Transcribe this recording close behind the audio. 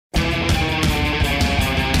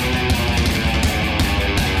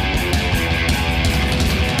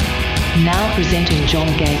Now presenting John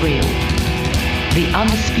Gabriel, the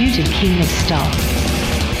undisputed king of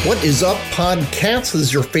stuff. What is up, podcast? This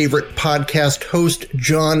is your favorite podcast host,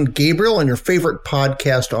 John Gabriel, and your favorite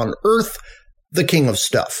podcast on earth, the king of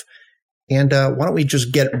stuff. And why don't we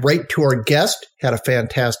just get right to our guest? Had a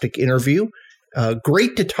fantastic interview.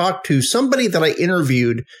 Great to talk to somebody that I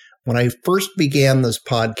interviewed when I first began this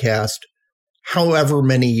podcast, however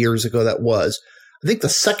many years ago that was. I think the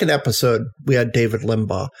second episode, we had David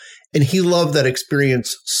Limbaugh, and he loved that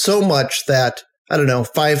experience so much that,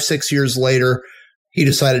 5-6 years later, he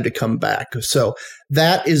decided to come back. So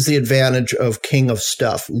that is the advantage of King of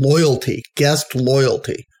Stuff. Loyalty, guest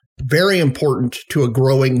loyalty. Very important to a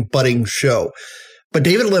growing, budding show. But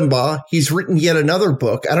David Limbaugh, he's written yet another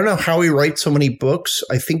book. I don't know how he writes so many books.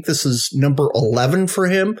 I think this is number 11 for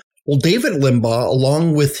him. Well, David Limbaugh,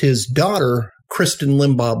 along with his daughter, Kristen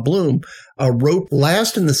Limbaugh Bloom, wrote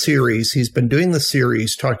last in the series. He's been doing the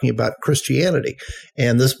series talking about Christianity.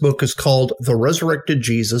 And this book is called The Resurrected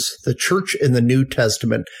Jesus, The Church in the New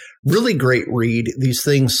Testament. Really great read. These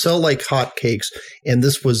things sell like hotcakes. And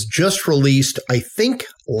this was just released, I think,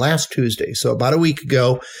 last Tuesday. So about a week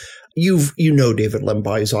ago. You know David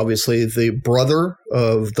Limbaugh. He's obviously the brother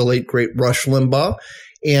of the late, great Rush Limbaugh.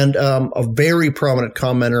 And a very prominent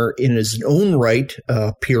commenter in his own right,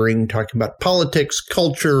 appearing, talking about politics,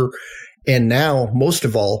 culture, and now, most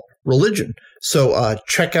of all, religion. So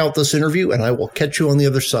check out this interview, and I will catch you on the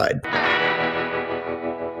other side.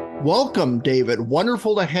 Welcome, David.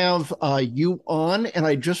 Wonderful to have you on. And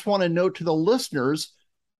I just want to note to the listeners,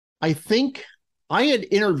 I think I had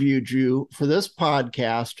interviewed you for this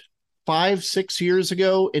podcast 5-6 years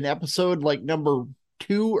ago in episode like number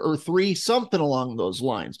 2 or 3, something along those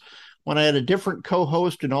lines, when I had a different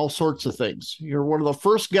co-host and all sorts of things. You're one of the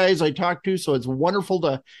first guys I talked to, so it's wonderful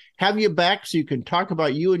to have you back so you can talk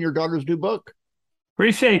about you and your daughter's new book.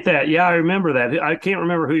 Appreciate that. Yeah, I remember that. I can't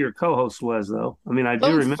remember who your co-host was, though. I mean, I do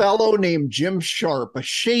remember. A fellow named Jim Sharp, a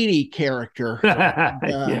shady character.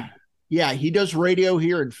 Yeah, he does radio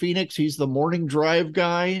here in Phoenix. He's the morning drive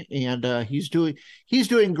guy, and he's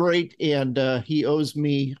doing great. And he owes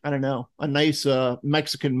me, a nice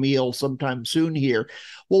Mexican meal sometime soon here.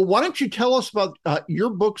 Well, why don't you tell us about your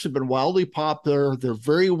books? Have been wildly popular. They're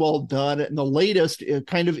very well done. And the latest,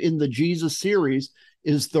 kind of in the Jesus series,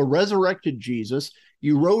 is The Resurrected Jesus.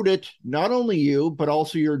 You wrote it, not only you, but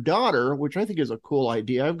also your daughter, which I think is a cool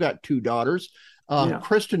idea. I've got 2 daughters.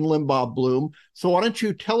 Kristen Limbaugh Bloom. So why don't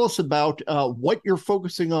you tell us about what you're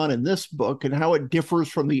focusing on in this book and how it differs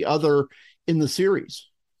from the other in the series?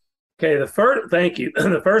 Okay, thank you.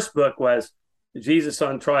 The first book was Jesus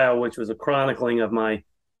on Trial, which was a chronicling of my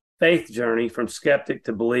faith journey from skeptic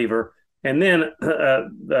to believer, and then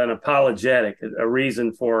an apologetic, a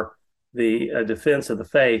reason for the defense of the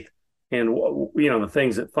faith, and the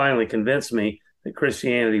things that finally convinced me that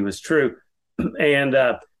Christianity was true. And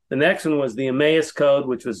the next one was the Emmaus Code,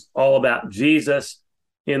 which was all about Jesus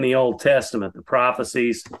in the Old Testament, the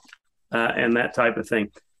prophecies and that type of thing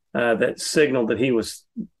that signaled that he was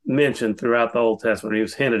mentioned throughout the Old Testament. He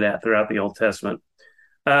was hinted at throughout the Old Testament.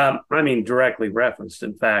 Directly referenced,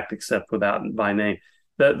 in fact, except without by name.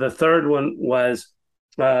 The third one was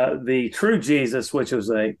the True Jesus, which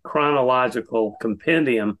was a chronological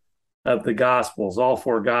compendium of the Gospels, all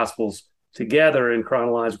 4 Gospels, together in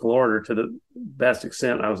chronological order to the best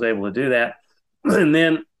extent I was able to do that. And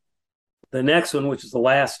then the next one, which is the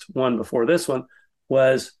last one before this one,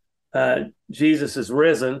 was Jesus is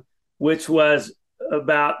Risen, which was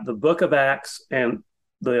about the book of Acts and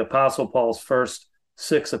the Apostle Paul's first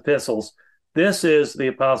 6 epistles. This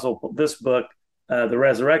book, The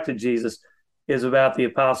Resurrected Jesus, is about the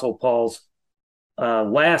Apostle Paul's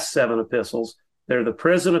last 7 epistles. They're the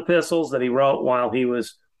prison epistles that he wrote while he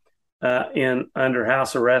was under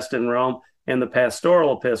house arrest in Rome, and the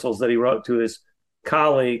pastoral epistles that he wrote to his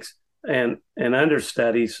colleagues and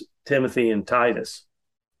understudies, Timothy and Titus.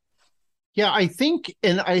 Yeah, I think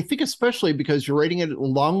especially because you're writing it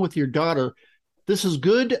along with your daughter, this is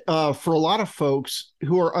good for a lot of folks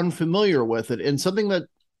who are unfamiliar with it, and something that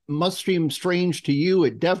must seem strange to you,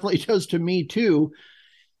 it definitely does to me too,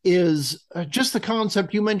 is just the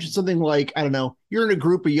concept. You mentioned something like, you're in a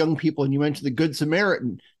group of young people and you mentioned the Good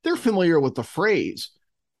Samaritan. They're familiar with the phrase,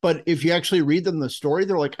 but if you actually read them the story,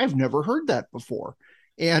 they're like, I've never heard that before.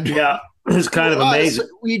 And yeah, it's kind of amazing.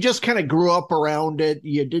 You just kind of grew up around it.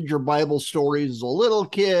 You did your Bible stories as a little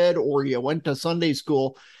kid, or you went to Sunday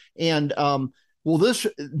school. And this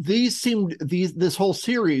whole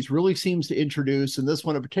series really seems to introduce, and this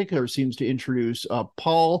one in particular seems to introduce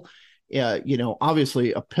Paul,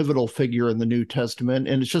 obviously a pivotal figure in the New Testament.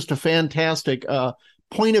 And it's just a fantastic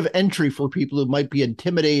point of entry for people who might be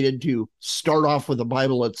intimidated to start off with the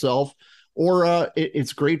Bible itself, or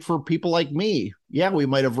it's great for people like me. Yeah, we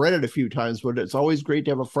might have read it a few times, but it's always great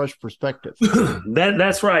to have a fresh perspective.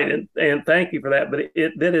 That's right, and thank you for that. But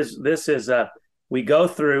this is we go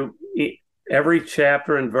through every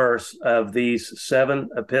chapter and verse of these 7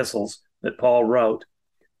 epistles that Paul wrote,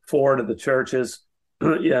 4 to the churches,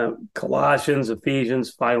 Colossians,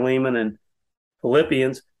 Ephesians, Philemon, and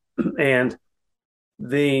Philippians, and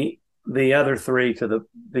the other 3 to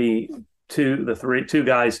the two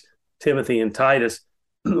guys, Timothy and Titus.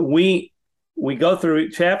 We go through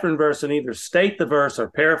chapter and verse and either state the verse or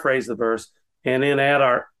paraphrase the verse, and then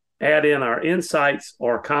add in our insights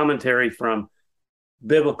or commentary from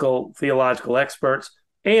biblical theological experts,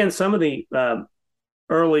 and some of the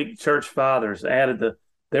early church fathers added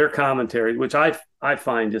their commentary, which I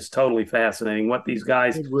find just totally fascinating. What these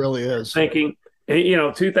guys it really is thinking.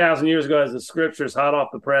 2,000 years ago, as the scriptures hot off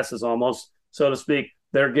the presses, almost, so to speak,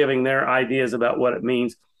 they're giving their ideas about what it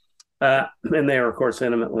means. And they are, of course,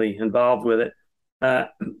 intimately involved with it.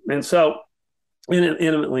 And so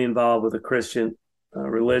intimately involved with the Christian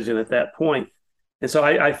religion at that point. And so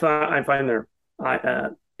I find their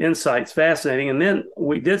insights fascinating. And then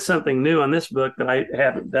we did something new on this book that I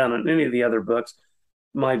haven't done on any of the other books.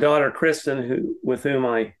 My daughter, Kristen, with whom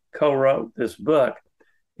I co-wrote this book,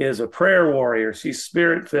 is a prayer warrior. She's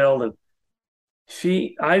spirit-filled. And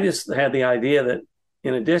I just had the idea that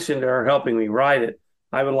in addition to her helping me write it,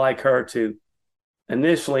 I would like her to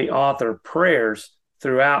initially author prayers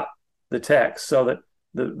throughout the text so that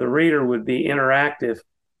the reader would be interactive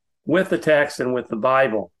with the text and with the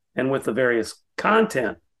Bible and with the various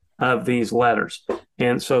content of these letters.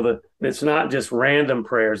 And so that it's not just random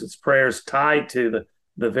prayers, it's prayers tied to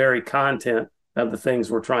the very content of the things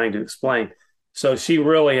we're trying to explain. So she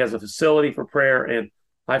really has a facility for prayer, and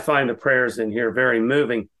I find the prayers in here very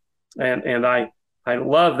moving. And I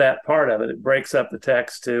love that part of it. It breaks up the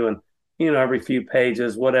text too. And, every few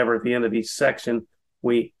pages, whatever, at the end of each section,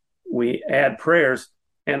 we add prayers.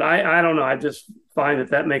 And I don't know, I just find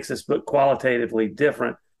that makes this book qualitatively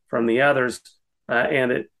different from the others.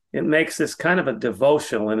 And it makes this kind of a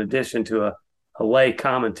devotional in addition to a lay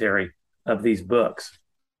commentary of these books.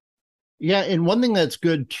 Yeah, and one thing that's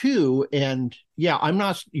good too, and yeah, I'm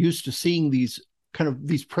not used to seeing these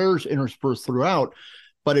prayers interspersed throughout,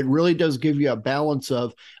 but it really does give you a balance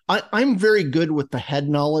of, I'm very good with the head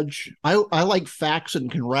knowledge. I like facts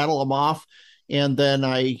and can rattle them off, and then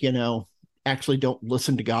I, actually don't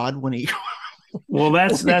listen to God when he well,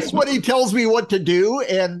 that's when he tells me what to do,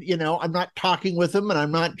 and I'm not talking with him, and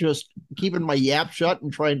I'm not just keeping my yap shut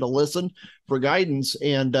and trying to listen for guidance.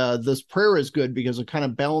 And this prayer is good because it kind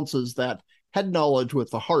of balances that head knowledge with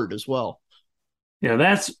the heart as well. Yeah,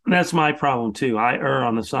 that's my problem too. I err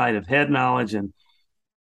on the side of head knowledge, and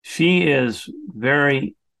she is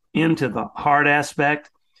very into the heart aspect,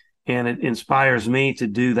 and it inspires me to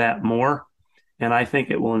do that more. And I think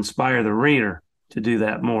it will inspire the reader to do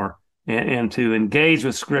that more. And to engage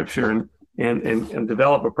with Scripture and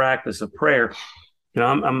develop a practice of prayer.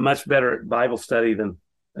 I'm much better at Bible study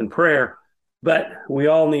than prayer, but we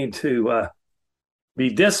all need to be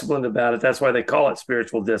disciplined about it. That's why they call it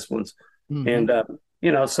spiritual disciplines. Mm-hmm.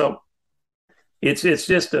 And so it's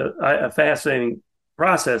just a fascinating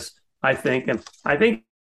process, I think, and I think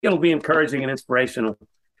it'll be encouraging and inspirational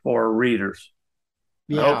for readers.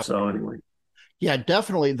 Yeah. I hope so, anyway. Yeah,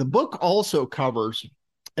 definitely. The book also covers.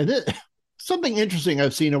 And something interesting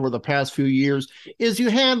I've seen over the past few years is you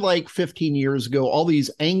had 15 years ago, all these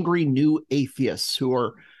angry new atheists who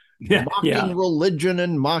are mocking religion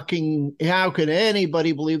and mocking, how can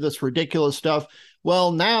anybody believe this ridiculous stuff?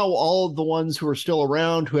 Well, now all of the ones who are still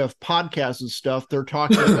around who have podcasts and stuff, they're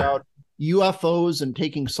talking about UFOs and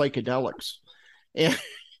taking psychedelics. And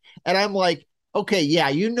I'm like, okay, yeah,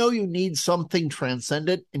 you need something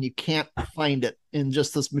transcendent and you can't find it in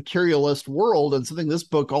just this materialist world. And something this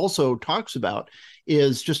book also talks about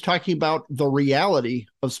is just talking about the reality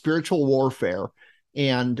of spiritual warfare.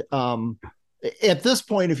 And at this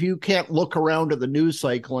point, if you can't look around at the news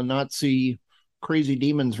cycle and not see crazy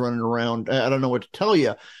demons running around, I don't know what to tell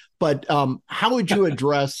you. But how would you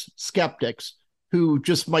address skeptics who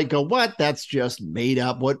just might go, what? That's just made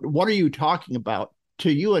up. What are you talking about?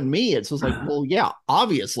 To you and me, it's just like, well, yeah,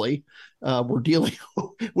 obviously we're dealing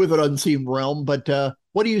with an unseen realm, but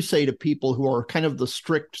what do you say to people who are kind of the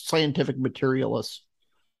strict scientific materialists?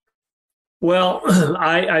 Well,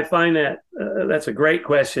 I find that that's a great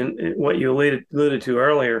question. What you alluded to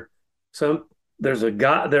earlier. So there's a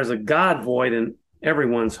God void in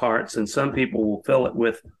everyone's hearts, and some people will fill it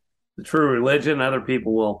with the true religion. Other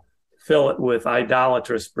people will fill it with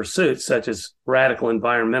idolatrous pursuits such as radical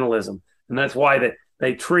environmentalism. And that's why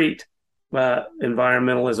they treat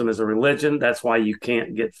environmentalism as a religion. That's why you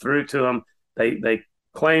can't get through to them. They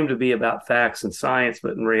claim to be about facts and science,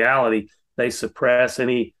 but in reality, they suppress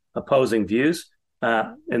any opposing views.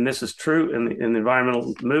 And this is true in the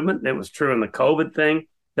environmental movement. It was true in the COVID thing.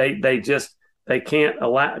 They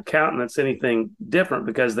can't countenance anything different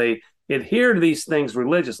because they adhere to these things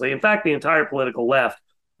religiously. In fact, the entire political left,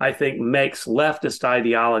 I think, makes leftist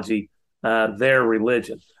ideology their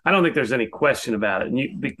religion. I don't think there's any question about it. And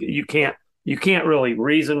you can't really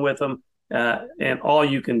reason with them, and all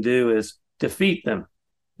you can do is defeat them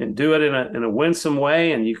and do it in a winsome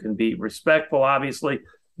way. And you can be respectful, obviously,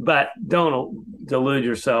 but don't delude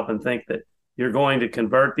yourself and think that you're going to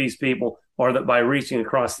convert these people or that by reaching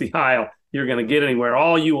across the aisle, you're going to get anywhere.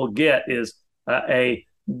 All you will get is a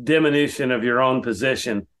diminution of your own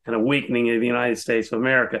position and a weakening of the United States of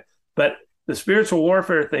America. But the spiritual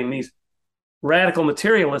warfare thing, these radical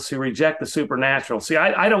materialists who reject the supernatural. See,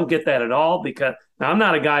 I don't get that at all, because now I'm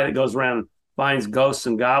not a guy that goes around and finds ghosts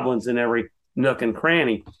and goblins in every nook and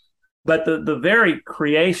cranny. But the very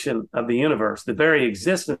creation of the universe, the very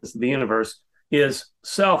existence of the universe is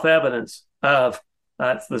self-evidence of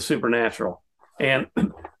the supernatural. And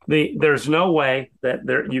there's no way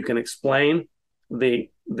that you can explain the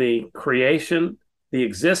creation, the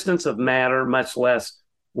existence of matter, much less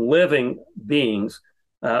living beings,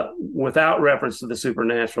 without reference to the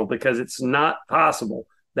supernatural, because it's not possible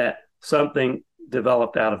that something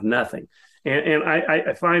developed out of nothing. And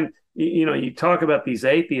I find, you talk about these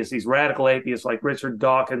atheists, these radical atheists like Richard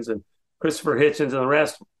Dawkins and Christopher Hitchens and the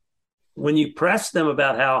rest. When you press them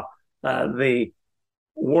about how the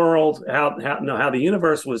world, how the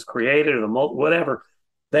universe was created, or whatever,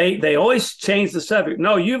 they always change the subject.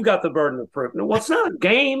 No, you've got the burden of proof. No, well, it's not a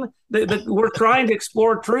game. We're trying to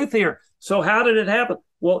explore truth here. So how did it happen?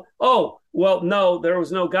 Well, no, there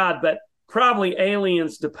was no God, but probably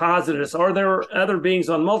aliens deposited us, or there were other beings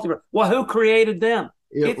on multiverse. Well, who created them?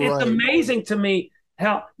 It's amazing to me.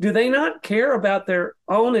 How do they not care about their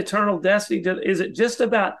own eternal destiny? Is it just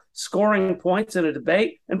about scoring points in a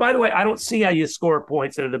debate? And by the way, I don't see how you score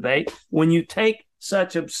points in a debate when you take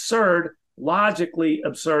such logically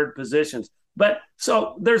absurd positions. But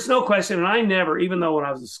so there's no question. And I never, even though when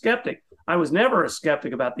I was a skeptic, I was never a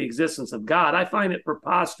skeptic about the existence of God. I find it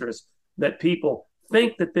preposterous that people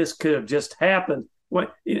think that this could have just happened.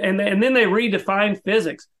 And then they redefine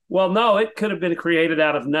physics. Well, no, it could have been created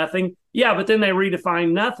out of nothing. Yeah, but then they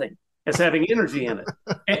redefine nothing as having energy in it.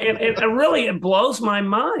 And really, it blows my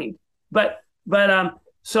mind.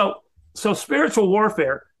 So spiritual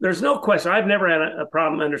warfare, there's no question. I've never had a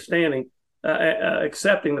problem understanding,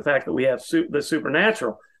 accepting the fact that we have the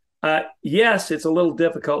supernatural. Yes, it's a little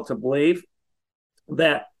difficult to believe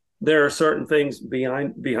that there are certain things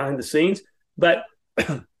behind the scenes, but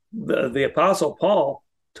the Apostle Paul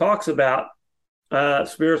talks about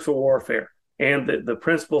spiritual warfare and the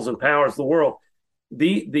principles and powers of the world.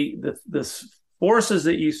 The forces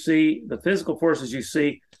that you see, the physical forces you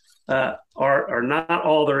see, are not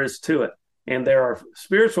all there is to it. And there are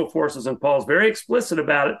spiritual forces, and Paul's very explicit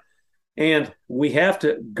about it. And we have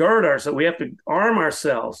to gird ourselves. We have to arm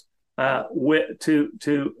ourselves with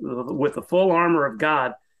the full armor of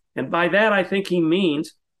God. And by that, I think he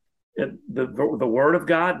means the Word of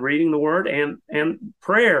God, reading the Word, and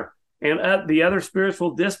prayer, and the other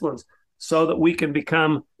spiritual disciplines, so that we can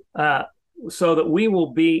so that we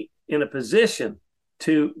will be in a position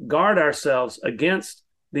to guard ourselves against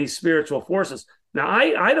these spiritual forces. Now,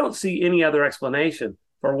 I don't see any other explanation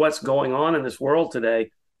for what's going on in this world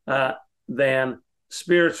today than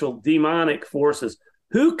spiritual demonic forces.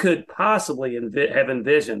 Who could possibly have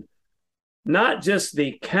envisioned not just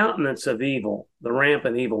the countenance of evil, the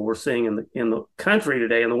rampant evil we're seeing in the country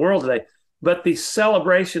today, in the world today, but the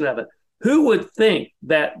celebration of it? Who would think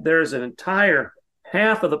that there's an entire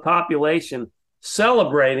half of the population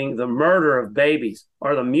celebrating the murder of babies,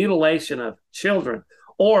 or the mutilation of children,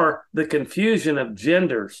 or the confusion of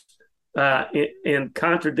genders in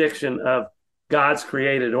contradiction of God's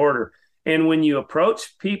created order? And when you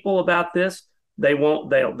approach people about this,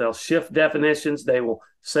 they'll shift definitions. They will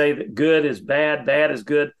say that good is bad, bad is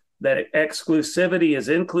good, that exclusivity is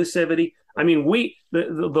inclusivity. I mean,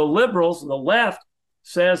 the liberals, the left,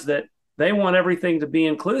 says that they want everything to be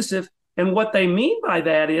inclusive. And what they mean by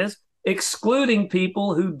that is excluding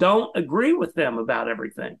people who don't agree with them about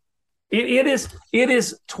everything. It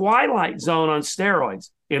is Twilight Zone on steroids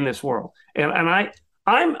in this world. And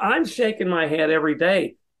I'm shaking my head every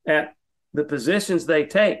day at the positions they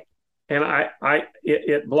take. And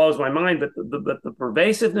it blows my mind, but the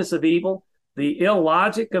pervasiveness of evil, the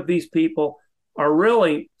illogic of these people are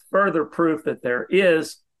really further proof that there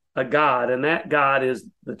is a God, and that God is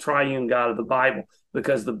the triune God of the Bible,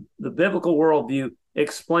 because the biblical worldview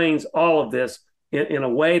explains all of this in a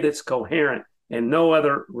way that's coherent, and no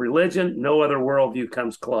other religion, no other worldview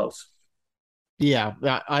comes close. Yeah,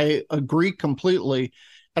 I agree completely.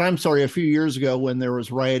 And I'm sorry, a few years ago when there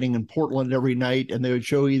was rioting in Portland every night, and they would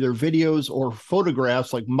show either videos or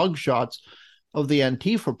photographs, like mugshots of the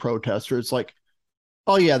Antifa protester, it's like,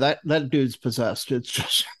 oh yeah, that dude's possessed. It's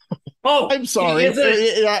just, oh, I'm sorry.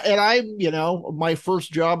 And I'm, my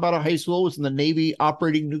first job out of high school was in the Navy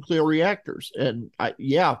operating nuclear reactors. And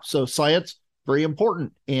so science, very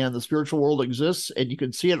important. And the spiritual world exists, and you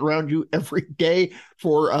can see it around you every day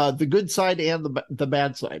for the good side and the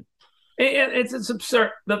bad side. It's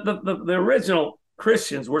absurd. The original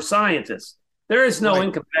Christians were scientists. There is no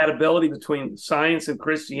incompatibility between science and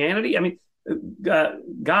Christianity. I mean,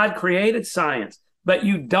 God created science, but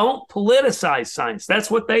you don't politicize science.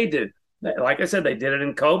 That's what they do. Like I said, they did it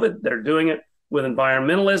in COVID. They're doing it with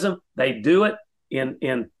environmentalism. They do it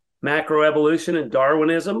in macroevolution and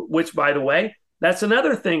Darwinism, which, by the way, that's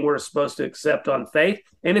another thing we're supposed to accept on faith.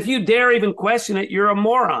 And if you dare even question it, you're a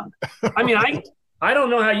moron. I mean, I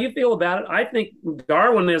don't know how you feel about it. I think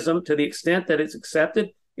Darwinism, to the extent that it's accepted,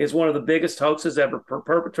 is one of the biggest hoaxes ever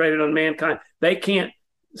perpetrated on mankind. They can't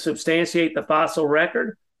substantiate the fossil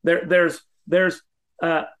record. They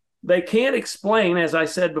can't explain, as I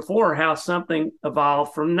said before, how something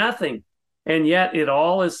evolved from nothing, and yet it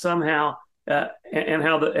all is somehow and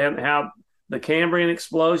how the Cambrian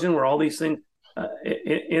explosion, where all these things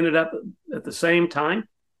ended up at the same time,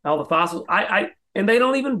 all the fossils. And they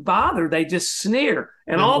don't even bother. They just sneer.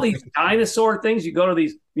 And all these dinosaur things, you go to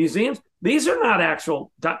these museums, these are not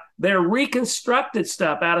actual, they're reconstructed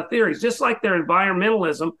stuff out of theories, just like their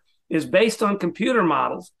environmentalism is based on computer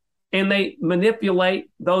models. And they manipulate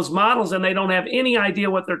those models, and they don't have any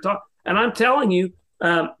idea what they're talking. And I'm telling you,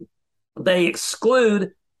 they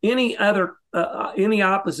exclude any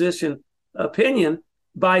opposition opinion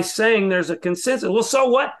by saying there's a consensus. Well, so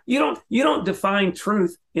what? You don't define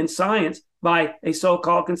truth in science by a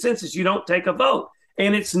so-called consensus. You don't take a vote.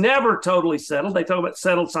 And it's never totally settled. They talk about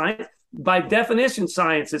settled science. By definition,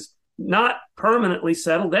 science is not permanently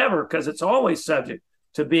settled ever, because it's always subject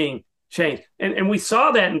to being changed. And we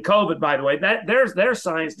saw that in COVID, by the way. That their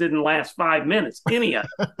science didn't last 5 minutes, any of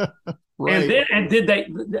it. Right. And did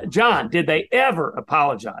they ever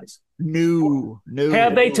apologize? No.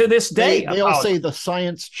 Have they to this day? They'll say the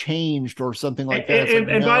science changed or something like that.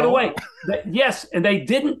 And by the way, yes, and they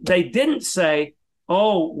didn't say,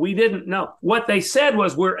 oh, we didn't know. What they said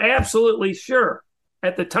was, we're absolutely sure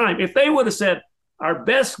at the time. If they would have said, our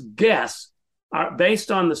best guess,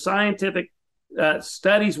 based on the scientific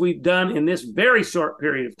studies we've done in this very short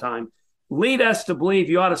period of time, lead us to believe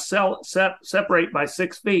you ought to separate by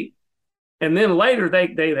 6 feet. And then later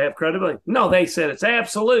they'd have credibility. No, they said it's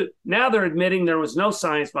absolute. Now they're admitting there was no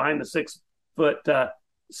science behind the 6 foot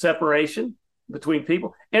separation between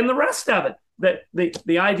people, and the rest of it. That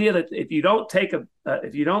the idea that if you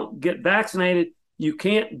don't get vaccinated, you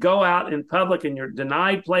can't go out in public and you're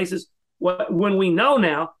denied places. When we know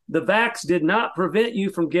now, the vax did not prevent you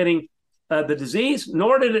from getting the disease,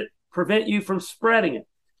 nor did it prevent you from spreading it.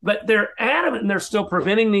 But they're adamant, and they're still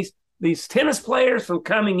preventing these tennis players from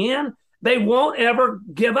coming in. They won't ever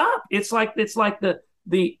give up. It's like the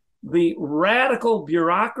radical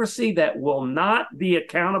bureaucracy that will not be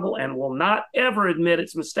accountable and will not ever admit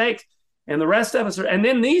its mistakes. And the rest of us are. And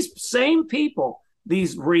then these same people,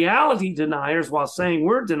 these reality deniers, while saying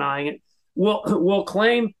we're denying it, will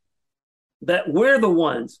claim that we're the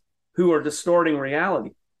ones who are distorting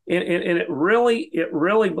reality. And it really,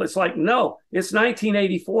 it's like, no, it's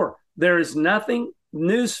 1984. There is nothing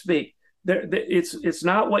newspeak. It's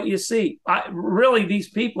not what you see. Really, these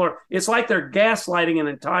people are, it's like they're gaslighting an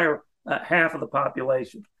entire half of the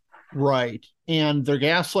population. Right. And they're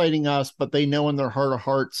gaslighting us, but they know in their heart of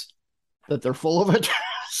hearts that they're full of it.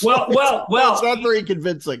 So well, it's not very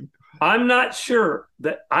convincing. I'm not sure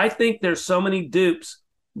that. I think there's so many dupes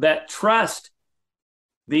that trust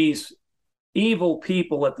these evil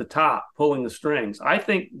people at the top pulling the strings. I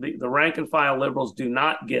think the rank and file liberals do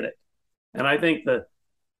not get it. And I think that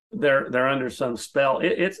they're under some spell.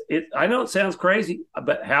 I know it sounds crazy,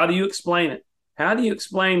 but how do you explain it? How do you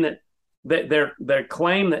explain that their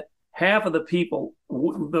claim that half of the people,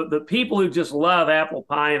 the people who just love apple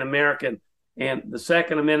pie and American and the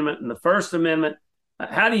Second Amendment and the First Amendment,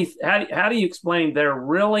 how do you explain they're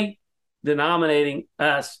really denominating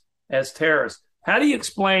us as terrorists? How do you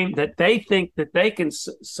explain that they think that they can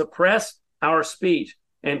suppress our speech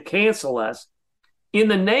and cancel us in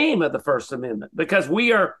the name of the First Amendment, because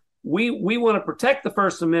we want to protect the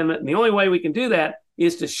First Amendment, and the only way we can do that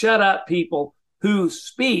is to shut up people whose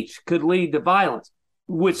speech could lead to violence,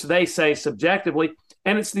 which they say subjectively.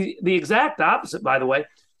 And it's the exact opposite, by the way.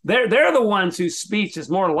 They're the ones whose speech is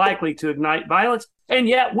more likely to ignite violence, and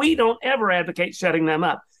yet we don't ever advocate shutting them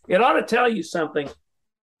up. It ought to tell you something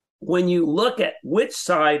when you look at which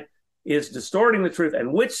side is distorting the truth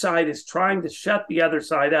and which side is trying to shut the other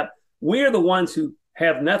side up. We're the ones who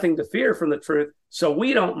have nothing to fear from the truth, so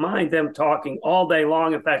we don't mind them talking all day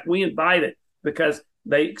long. In fact, we invite it because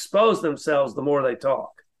they expose themselves the more they talk.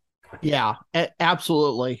 Yeah,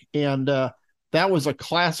 absolutely. And that was a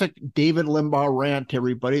classic David Limbaugh rant,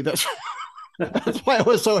 everybody. That's why I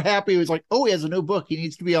was so happy. He was like, oh, he has a new book. He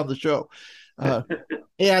needs to be on the show.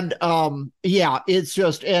 It's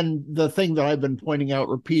just, and the thing that I've been pointing out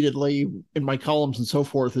repeatedly in my columns and so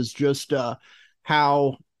forth is just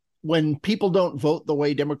how when people don't vote the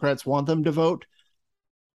way Democrats want them to vote,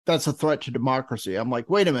 that's a threat to democracy. I'm like,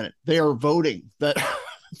 wait a minute, they are voting. That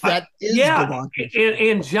is democracy.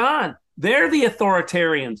 And John, they're the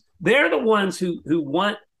authoritarians. They're the ones who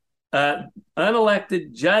want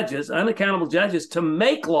unelected judges, unaccountable judges, to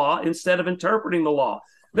make law instead of interpreting the law.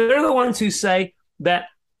 They're the ones who say that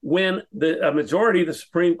when a majority of the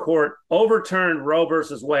Supreme Court overturned Roe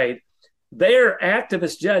versus Wade, they're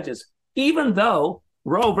activist judges, even though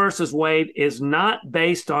Roe versus Wade is not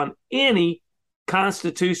based on any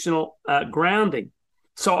constitutional grounding.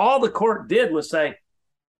 So all the court did was say,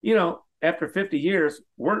 after 50 years,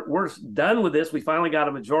 we're done with this. We finally got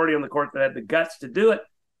a majority on the court that had the guts to do it.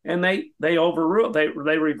 And they overruled, they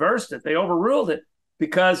reversed it. They overruled it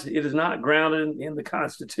because it is not grounded in the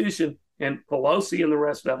Constitution. And Pelosi and the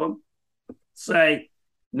rest of them say,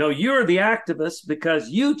 no, you're the activist because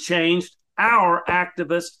you changed our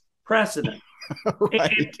activist precedent.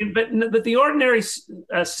 Right. But the ordinary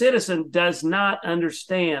citizen does not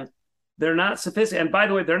understand. They're not sophisticated. And by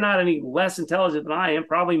the way, they're not any less intelligent than I am,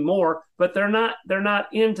 probably more, but they're not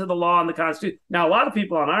into the law and the Constitution. Now, a lot of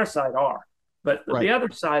people on our side are, but right. The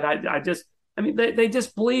other side, they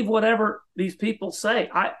just believe whatever these people say.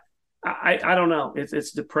 I don't know.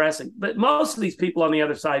 It's depressing. But most of these people on the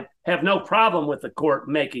other side have no problem with the court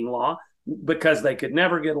making law because they could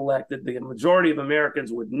never get elected. The majority of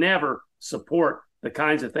Americans would never support the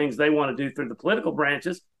kinds of things they want to do through the political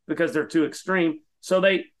branches because they're too extreme. So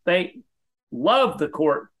they love the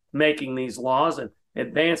court making these laws and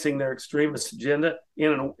advancing their extremist agenda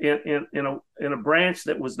in a branch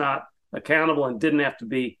that was not accountable and didn't have to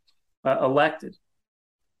be elected.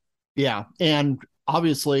 Yeah, and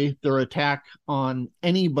obviously their attack on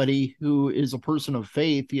anybody who is a person of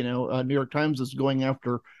faith. New York Times is going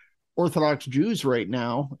after Orthodox Jews right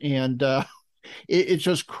now, and it's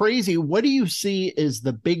just crazy. What do you see as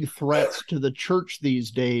the big threats to the church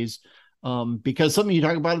these days? Because something you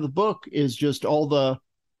talk about in the book is just all the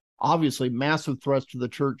obviously massive threats to the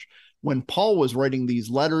church. When Paul was writing these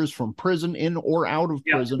letters from prison, in or out of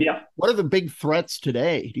prison, what are the big threats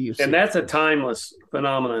today, do you see? And that's a timeless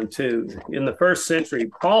phenomenon, too. In the first century,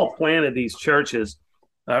 Paul planted these churches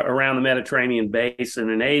around the Mediterranean basin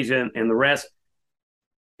in Asia and the rest.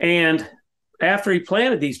 And after he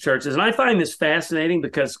planted these churches, and I find this fascinating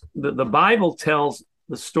because the Bible tells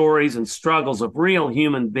the stories and struggles of real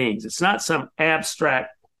human beings. It's not some abstract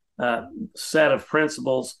set of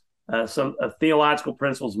principles, some theological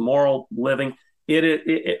principles, moral living.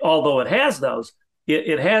 Although it has those,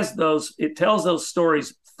 it tells those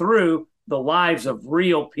stories through the lives of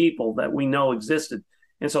real people that we know existed.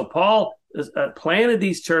 And so Paul planted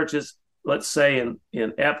these churches, let's say in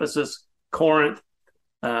Ephesus, Corinth,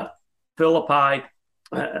 Philippi,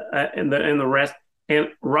 and the rest. And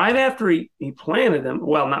right after he planted them,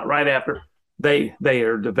 well, not right after, they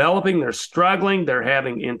are developing, they're struggling, they're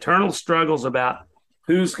having internal struggles about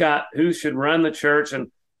who should run the church.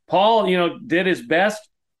 And Paul, did his best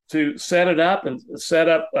to set it up and set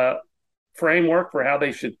up a framework for how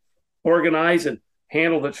they should organize and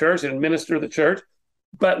handle the church and administer the church.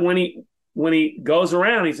 But when he goes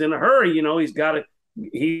around, he's in a hurry.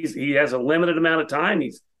 He has a limited amount of time.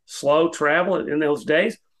 He's slow travel in those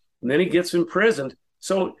days, and then he gets imprisoned.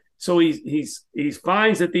 So he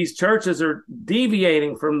finds that these churches are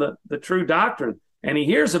deviating from the true doctrine, and he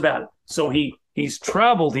hears about it. So he's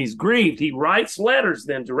troubled, he's grieved. He writes letters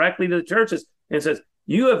then directly to the churches and says,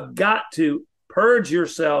 you have got to purge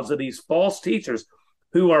yourselves of these false teachers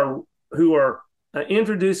who are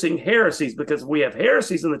introducing heresies, because if we have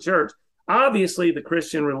heresies in the church, obviously the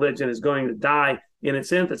Christian religion is going to die in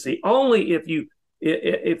its infancy. Only if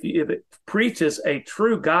it preaches a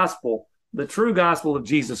true gospel, the true gospel of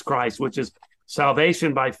Jesus Christ, which is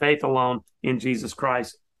salvation by faith alone in Jesus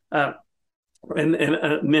Christ, and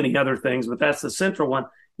many other things, but that's the central one.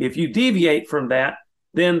 If you deviate from that,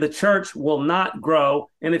 then the church will not grow,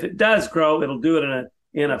 and if it does grow, it'll do it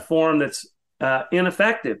in a form that's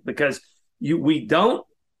ineffective, because we don't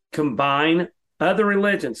combine other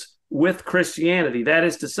religions with Christianity. That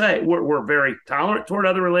is to say, we're very tolerant toward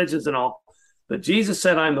other religions and all, but Jesus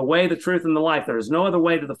said, "I'm the way, the truth, and the life. There is no other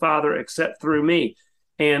way to the Father except through me."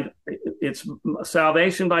 And it's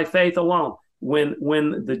salvation by faith alone.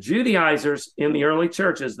 When the Judaizers in the early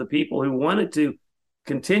churches, the people who wanted to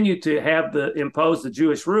continue to impose the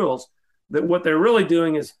Jewish rules, that what they're really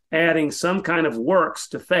doing is adding some kind of works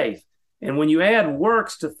to faith. And when you add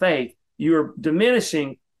works to faith, you're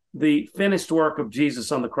diminishing the finished work of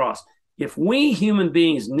Jesus on the cross. If we human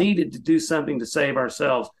beings needed to do something to save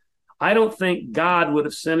ourselves, I don't think God would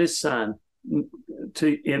have sent his son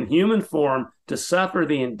in human form to suffer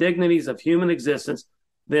the indignities of human existence,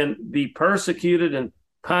 then be persecuted and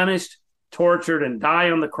punished, tortured, and die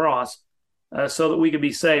on the cross so that we could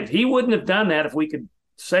be saved. He wouldn't have done that if we could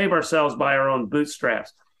save ourselves by our own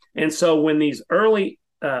bootstraps. And so when these early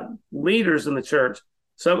leaders in the church,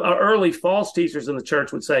 some early false teachers in the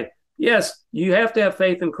church would say, yes, you have to have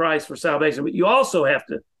faith in Christ for salvation, but you also have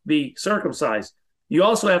to be circumcised. You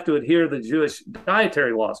also have to adhere to the Jewish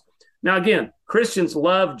dietary laws. Now, again, Christians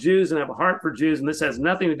love Jews and have a heart for Jews, and this has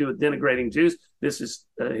nothing to do with denigrating Jews. This is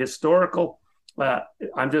historical.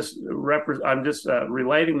 I'm just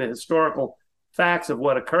relating the historical facts of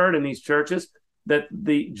what occurred in these churches, that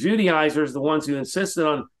the Judaizers, the ones who insisted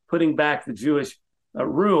on putting back the Jewish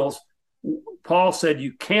rules, Paul said,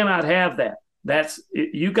 you cannot have that.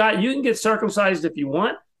 You can get circumcised if you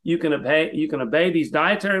want. You can obey these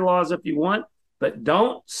dietary laws if you want, but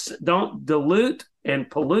don't dilute and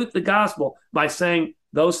pollute the gospel by saying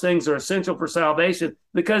those things are essential for salvation,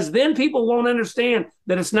 because then people won't understand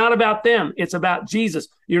that it's not about them. It's about Jesus.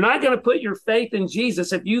 You're not going to put your faith in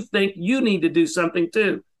Jesus if you think you need to do something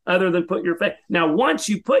too, other than put your faith. Now, once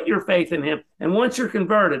you put your faith in him, and once you're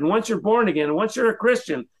converted, and once you're born again, and once you're a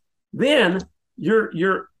Christian, then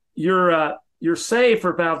you're saved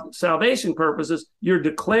for salvation purposes. You're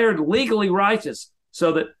declared legally righteous,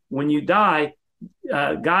 so that when you die,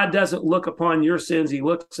 God doesn't look upon your sins. He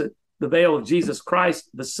looks at the veil of Jesus Christ,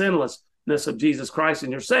 the sinlessness of Jesus Christ,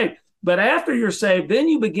 and you're saved. But after you're saved, then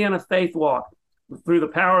you begin a faith walk through the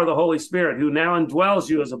power of the Holy Spirit, who now indwells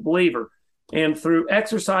you as a believer. And through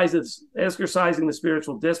exercising the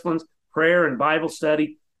spiritual disciplines, prayer and Bible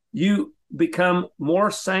study, you become more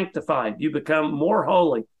sanctified. You become more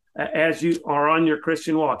holy as you are on your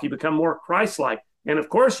Christian walk. You become more Christ-like. And of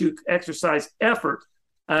course, you exercise effort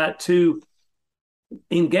to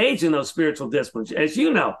engage in those spiritual disciplines. As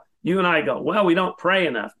you know, you and I go, well, we don't pray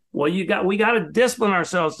enough. Well, we got to discipline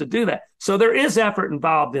ourselves to do that. So there is effort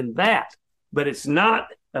involved in that, but it's not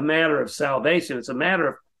a matter of salvation. It's a matter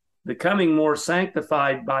of becoming more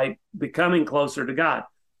sanctified by becoming closer to God.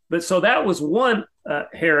 But so that was one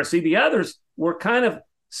heresy. The others were could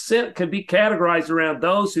be categorized around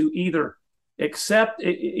those who either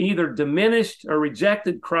diminished or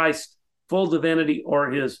rejected Christ's full divinity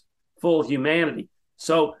or his full humanity.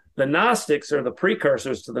 So the Gnostics, or the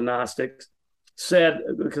precursors to the Gnostics, said,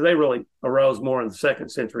 because they really arose more in the 2nd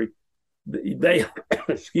century, they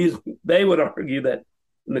would argue that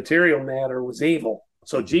material matter was evil.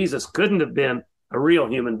 So Jesus couldn't have been a real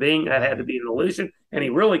human being. That had to be an illusion. And he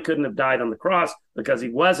really couldn't have died on the cross because he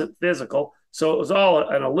wasn't physical. So it was all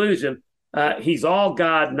an illusion. He's all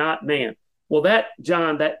God, not man. Well, that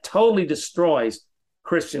totally destroys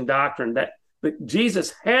Christian doctrine. That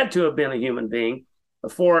Jesus had to have been a human being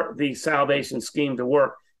for the salvation scheme to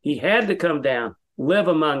work. He had to come down, live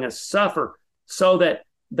among us, suffer, so that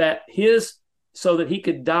he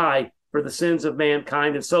could die for the sins of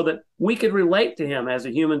mankind, and so that we could relate to him as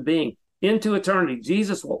a human being into eternity.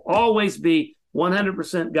 Jesus will always be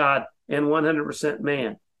 100% God and 100%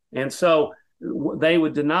 man. And so they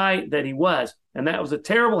would deny that he was. And that was a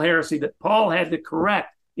terrible heresy that Paul had to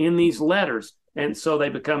correct in these letters. And so they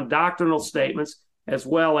become doctrinal statements as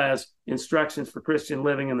well as instructions for Christian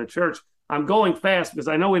living in the church. I'm going fast because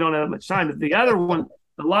I know we don't have much time. But the other one,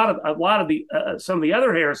 some of the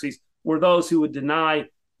other heresies were those who would deny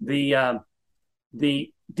the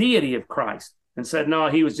deity of Christ and said, no,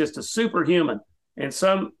 he was just a superhuman. And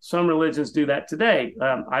some religions do that today.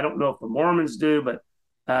 I don't know if the Mormons do, but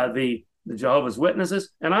the Jehovah's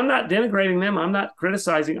Witnesses. And I'm not denigrating them. I'm not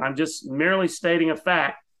criticizing. I'm just merely stating a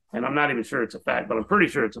fact. And I'm not even sure it's a fact, but I'm pretty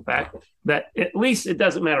sure it's a fact, that at least it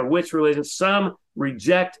doesn't matter which religion, some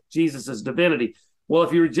reject Jesus's divinity. Well,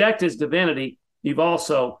 if you reject his divinity, you've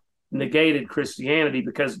also negated Christianity,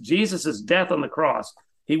 because Jesus' death on the cross,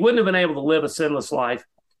 he wouldn't have been able to live a sinless life,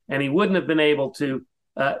 and he wouldn't have been able to,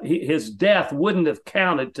 his death wouldn't have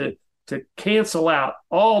counted to cancel out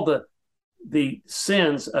all the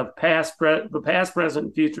sins of the past, present,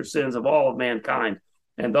 and future sins of all of mankind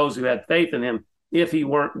and those who had faith in him if he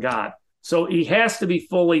weren't God. So he has to be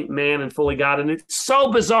fully man and fully God. And it's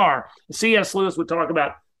so bizarre. C.S. Lewis would talk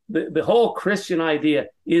about the whole Christian idea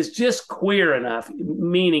is just queer enough,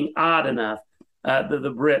 meaning odd enough.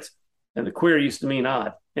 The Brits, and the queer used to mean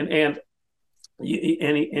odd. And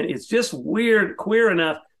it's just weird, queer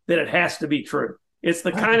enough that it has to be true. It's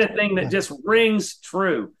the kind of thing that just rings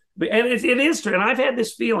true. And it is true. And I've had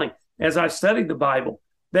this feeling as I've studied the Bible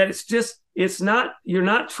that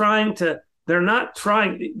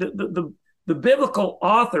the biblical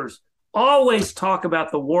authors always talk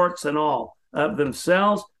about the warts and all of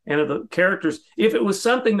themselves and of the characters. If it was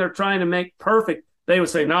something they're trying to make perfect, they would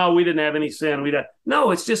say, no, we didn't have any sin.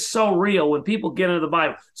 No, it's just so real when people get into the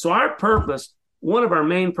Bible. So our purpose, one of our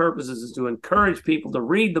main purposes, is to encourage people to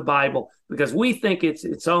read the Bible, because we think it's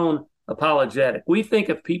its own apologetic. We think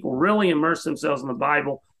if people really immerse themselves in the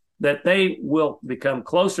Bible, that they will become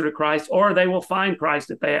closer to Christ, or they will find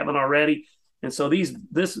Christ if they haven't already. And so these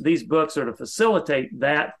books are to facilitate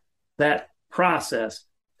that process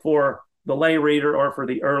for the lay reader or for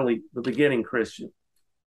the beginning Christian.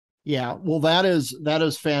 Yeah, well, that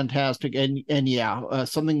is fantastic, and yeah,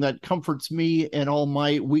 something that comforts me and all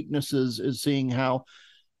my weaknesses is seeing how,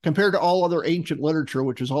 compared to all other ancient literature,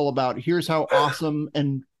 which is all about here's how awesome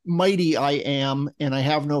and mighty I am, and I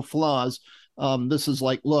have no flaws. This is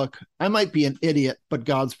like, look, I might be an idiot, but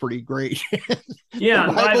God's pretty great. Yeah,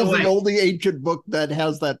 the Bible's the only ancient book that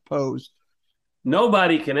has that pose.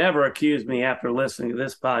 Nobody can ever accuse me after listening to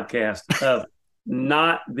this podcast of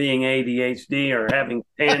not being ADHD or having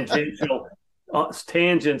tangents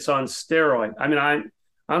on steroid. I mean,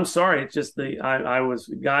 I'm sorry. It's just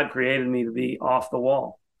God created me to be off the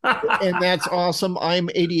wall. And that's awesome. I'm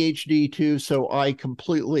ADHD too, so I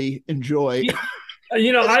completely enjoy.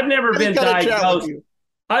 I've never been diagnosed.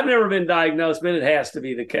 I've never been diagnosed, but it has to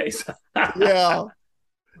be the case.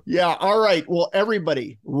 Yeah. All right. Well,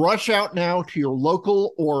 everybody, rush out now to your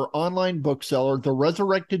local or online bookseller, The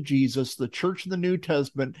Resurrected Jesus, The Church of the New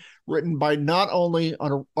Testament, written by not only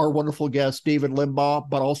our wonderful guest, David Limbaugh,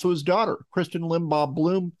 but also his daughter, Kristen Limbaugh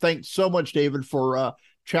Bloom. Thanks so much, David, for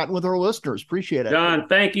chatting with our listeners. Appreciate it. John,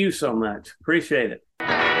 thank you so much. Appreciate it.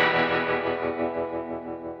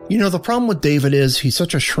 The problem with David is he's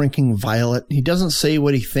such a shrinking violet. He doesn't say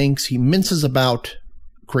what he thinks. He minces about.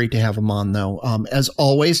 Great to have him on, though. As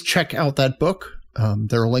always, check out that book.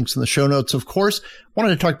 There are links in the show notes, of course.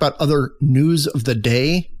 Wanted to talk about other news of the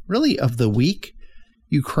day, really of the week.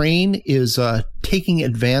 Ukraine is taking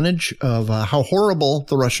advantage of how horrible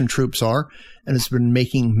the Russian troops are, and has been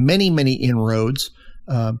making many, many inroads,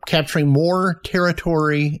 capturing more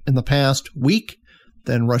territory in the past week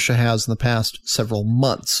than Russia has in the past several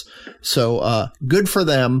months. So good for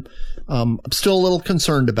them. I'm still a little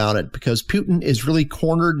concerned about it because Putin is really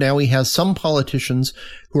cornered. Now he has some politicians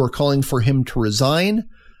who are calling for him to resign.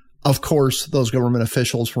 Of course, those government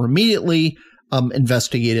officials were immediately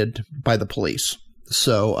investigated by the police.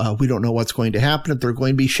 So we don't know what's going to happen, if they're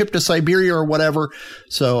going to be shipped to Siberia or whatever.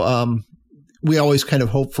 So we always kind of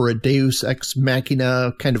hope for a deus ex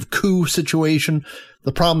machina kind of coup situation.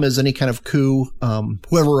 The problem is any kind of coup,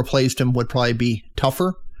 whoever replaced him would probably be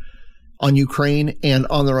tougher on Ukraine and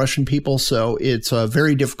on the Russian people. So it's a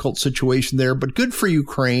very difficult situation there, but good for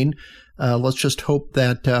Ukraine. Let's just hope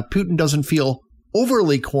that Putin doesn't feel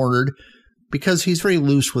overly cornered, because he's very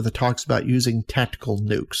loose with the talks about using tactical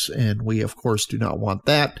nukes. And we, of course, do not want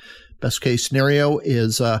that. Best case scenario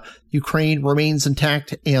is Ukraine remains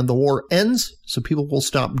intact and the war ends, so people will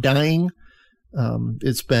stop dying.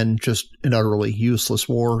 It's been just an utterly useless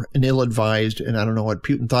war and ill-advised, and I don't know what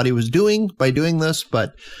Putin thought he was doing by doing this,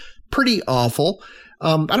 but pretty awful.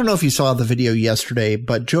 I don't know if you saw the video yesterday,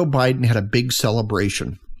 but Joe Biden had a big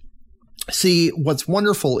celebration. See, what's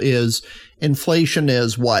wonderful is inflation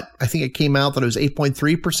is what? I think it came out that it was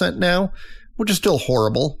 8.3% now, which is still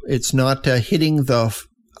horrible. It's not hitting the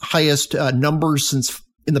highest numbers since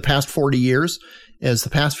in the past 40 years, as the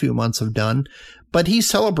past few months have done. But he's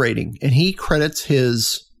celebrating, and he credits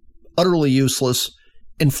his utterly useless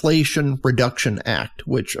Inflation Reduction Act,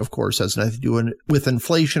 which, of course, has nothing to do with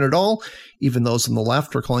inflation at all. Even those on the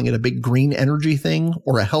left are calling it a big green energy thing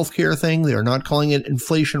or a healthcare thing. They are not calling it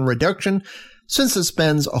inflation reduction, since it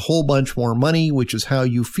spends a whole bunch more money, which is how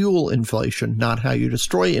you fuel inflation, not how you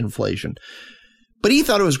destroy inflation. But he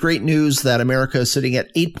thought it was great news that America is sitting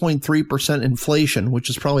at 8.3% inflation, which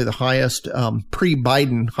is probably the highest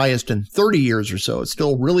pre-Biden, highest in 30 years or so. It's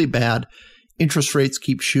still really bad. Interest rates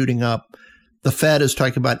keep shooting up. The Fed is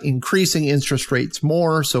talking about increasing interest rates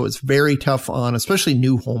more, so it's very tough on especially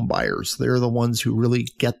new home buyers. They're the ones who really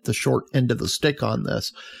get the short end of the stick on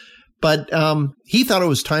this. But he thought it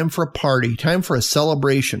was time for a party, time for a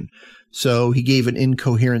celebration. So he gave an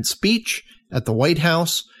incoherent speech at the White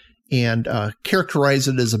House and characterized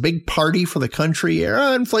it as a big party for the country.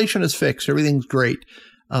 Inflation is fixed. Everything's great.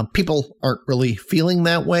 People aren't really feeling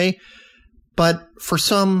that way. But for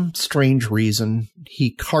some strange reason,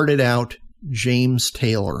 he carted out James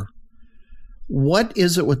Taylor. What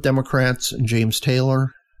is it with Democrats and James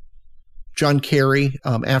Taylor? John Kerry,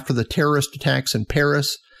 after the terrorist attacks in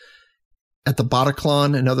Paris, at the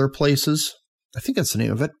Bataclan and other places, I think that's the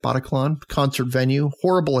name of it, Bataclan, concert venue,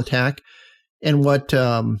 horrible attack. And what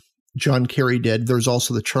John Kerry did, there's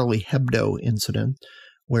also the Charlie Hebdo incident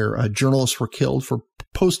where journalists were killed for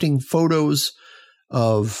posting photos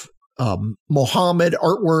of Mohammed,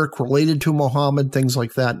 artwork related to Mohammed, things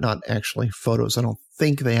like that. Not actually photos. I don't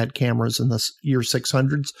think they had cameras in the year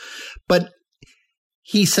 600s. But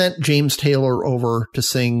he sent James Taylor over to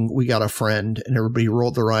sing We Got a Friend, and everybody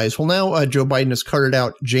rolled their eyes. Well, now Joe Biden has carted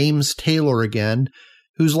out James Taylor again,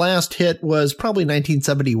 whose last hit was probably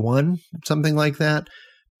 1971, something like that.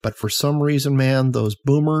 But for some reason, man, those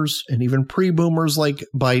boomers and even pre-boomers like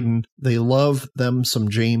Biden, they love them some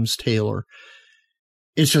James Taylor.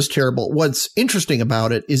 It's just terrible. What's interesting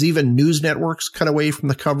about it is even news networks cut away from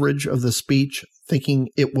the coverage of the speech, thinking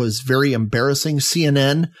it was very embarrassing.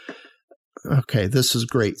 CNN, okay, this is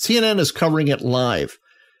great. CNN is covering it live.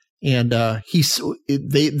 And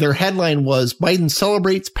their headline was, Biden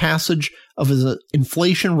celebrates passage of his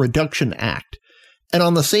Inflation Reduction Act. And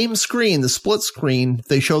on the same screen, the split screen,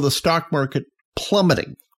 they show the stock market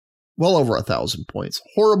plummeting well over 1,000 points.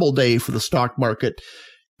 Horrible day for the stock market.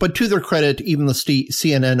 But to their credit, even the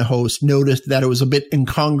CNN host noticed that it was a bit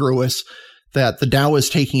incongruous that the Dow is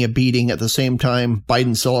taking a beating at the same time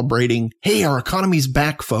Biden celebrating, hey, our economy's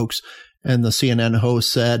back, folks. And the CNN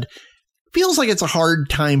host said, feels like it's a hard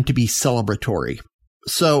time to be celebratory.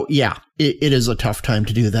 So, yeah, it is a tough time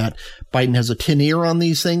to do that. Biden has a tin ear on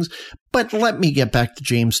these things. But let me get back to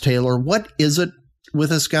James Taylor. What is it with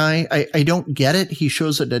this guy? I don't get it. He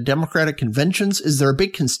shows it at Democratic conventions. Is there a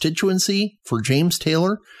big constituency for James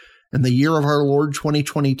Taylor in the year of our Lord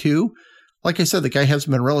 2022? Like I said, the guy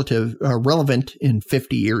hasn't been relevant in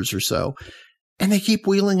 50 years or so. And they keep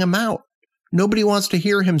wheeling him out. Nobody wants to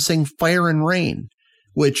hear him sing Fire and Rain,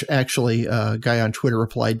 which actually a guy on Twitter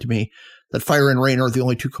replied to me that fire and rain are the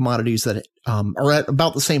only two commodities that are at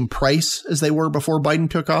about the same price as they were before Biden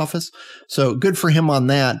took office. So good for him on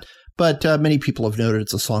that. But many people have noted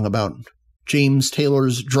it's a song about James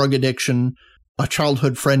Taylor's drug addiction. A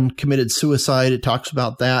childhood friend committed suicide. It talks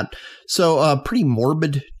about that. So a pretty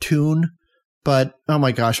morbid tune. But, oh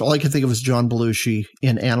my gosh, all I can think of is John Belushi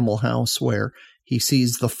in Animal House, where he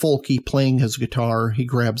sees the Folky playing his guitar. He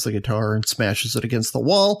grabs the guitar and smashes it against the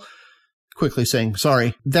wall, quickly saying,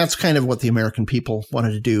 sorry. That's kind of what the American people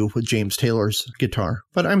wanted to do with James Taylor's guitar.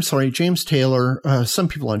 But I'm sorry, James Taylor, some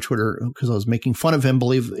people on Twitter, because I was making fun of him,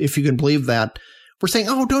 if you can believe that, were saying,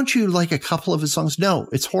 oh, don't you like a couple of his songs? No,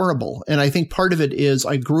 it's horrible. And I think part of it is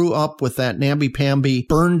I grew up with that namby-pamby,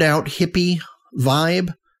 burned out hippie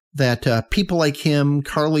vibe that people like him,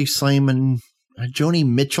 Carly Simon, Joni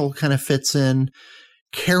Mitchell kind of fits in.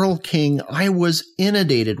 Carole King, I was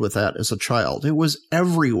inundated with that as a child. It was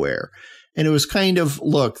everywhere. And it was kind of,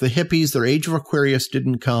 look, the hippies, their age of Aquarius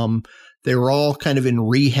didn't come. They were all kind of in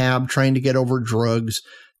rehab trying to get over drugs.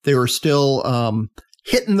 They were still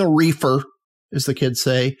hitting the reefer, as the kids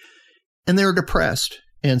say, and they were depressed.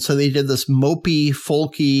 And so they did this mopey,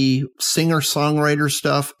 folky, singer-songwriter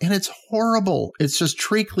stuff, and it's horrible. It's just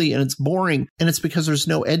treacly and it's boring, and it's because there's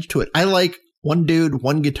no edge to it. I like one dude,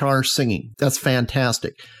 one guitar singing. That's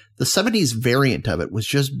fantastic. The 70s variant of it was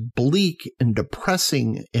just bleak and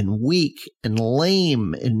depressing and weak and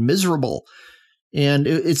lame and miserable. And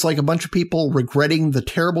it's like a bunch of people regretting the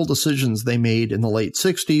terrible decisions they made in the late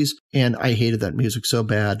 60s, and I hated that music so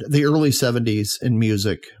bad. The early 70s in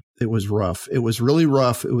music, it was rough. It was really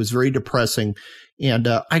rough. It was very depressing. And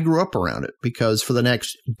I grew up around it because for the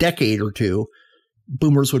next decade or two,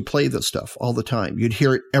 boomers would play this stuff all the time. You'd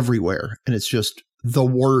hear it everywhere. And it's just the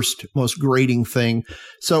worst, most grating thing.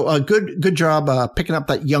 So good job picking up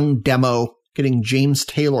that young demo, getting James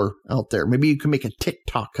Taylor out there. Maybe you can make a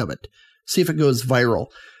TikTok of it. See if it goes viral.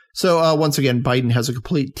 So once again, Biden has a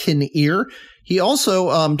complete tin ear. He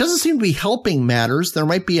also doesn't seem to be helping matters. There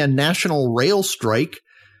might be a national rail strike.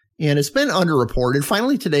 And it's been underreported.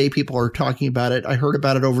 Finally, today, people are talking about it. I heard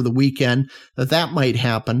about it over the weekend that might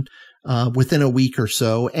happen within a week or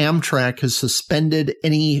so. Amtrak has suspended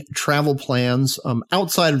any travel plans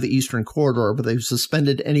outside of the Eastern Corridor, but they've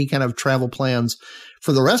suspended any kind of travel plans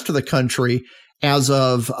for the rest of the country as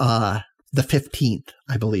of the 15th,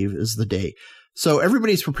 I believe, is the day. So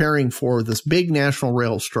everybody's preparing for this big national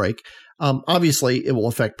rail strike. Obviously, it will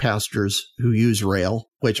affect passengers who use rail,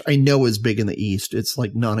 which I know is big in the East. It's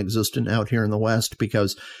like non-existent out here in the West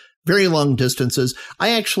because very long distances.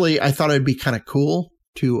 I thought it'd be kind of cool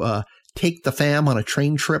to take the fam on a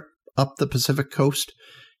train trip up the Pacific coast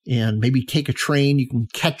and maybe take a train. You can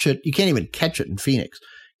catch it. You can't even catch it in Phoenix.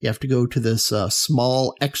 You have to go to this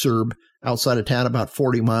small exurb outside of town, about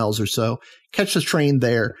 40 miles or so, catch the train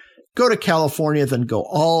there, go to California, then go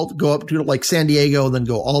up to like San Diego, then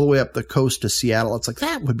go all the way up the coast to Seattle. It's like,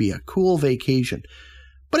 that would be a cool vacation.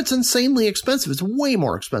 But it's insanely expensive. It's way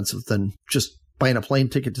more expensive than just buying a plane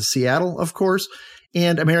ticket to Seattle, of course.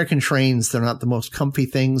 And American trains, they're not the most comfy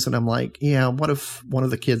things. And I'm like, yeah, what if one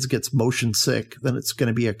of the kids gets motion sick? Then it's going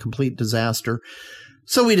to be a complete disaster.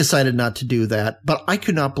 So we decided not to do that. But I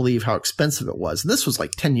could not believe how expensive it was. And this was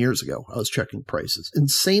like 10 years ago. I was checking prices.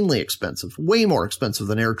 Insanely expensive, way more expensive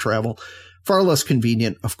than air travel, far less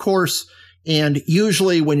convenient, of course. And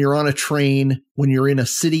usually when you're on a train, when you're in a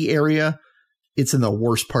city area, it's in the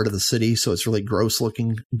worst part of the city, so it's really gross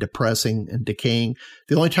looking, depressing, and decaying.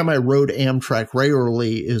 The only time I rode Amtrak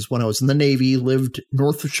regularly is when I was in the Navy, lived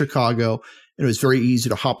north of Chicago, and it was very easy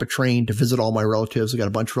to hop a train to visit all my relatives. I got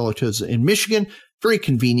a bunch of relatives in Michigan. Very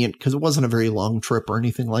convenient because it wasn't a very long trip or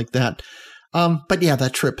anything like that. But yeah,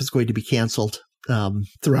 that trip is going to be canceled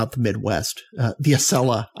throughout the Midwest. The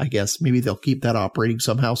Acela, I guess, maybe they'll keep that operating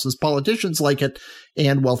somehow since politicians like it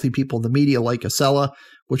and wealthy people in the media like Acela,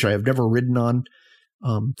 which I have never ridden on.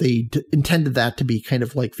 They intended that to be kind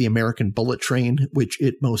of like the American bullet train, which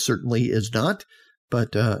it most certainly is not, but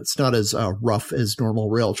it's not as rough as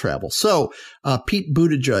normal rail travel. So Pete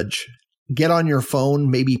Buttigieg, get on your phone,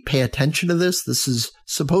 maybe pay attention to this. This is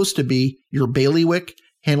supposed to be your bailiwick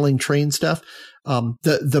handling train stuff.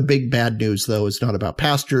 The big bad news, though, is not about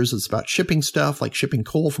passengers. It's about shipping stuff, like shipping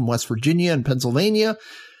coal from West Virginia and Pennsylvania,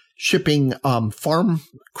 shipping farm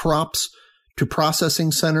crops to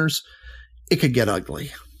processing centers. It could get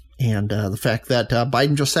ugly. And the fact that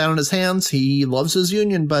Biden just sat on his hands, he loves his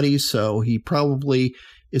union buddies, so he probably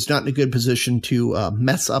is not in a good position to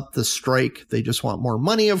mess up the strike. They just want more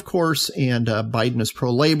money, of course, and Biden is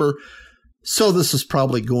pro-labor. So this is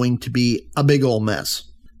probably going to be a big old mess.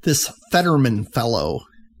 This Fetterman fellow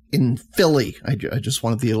in Philly, I just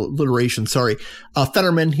wanted the alliteration, sorry.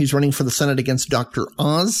 Fetterman, he's running for the Senate against Dr.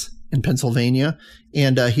 Oz in Pennsylvania,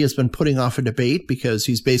 and he has been putting off a debate because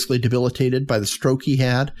he's basically debilitated by the stroke he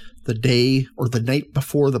had the day or the night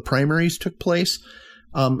before the primaries took place.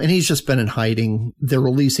 And he's just been in hiding. They're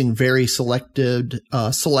releasing very selectively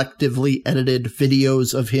edited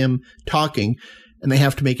videos of him talking, and they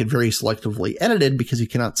have to make it very selectively edited because he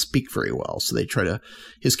cannot speak very well. So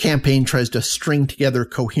his campaign tries to string together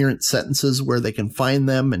coherent sentences where they can find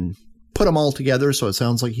them and put them all together. So it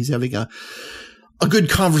sounds like he's having a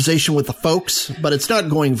good conversation with the folks, but it's not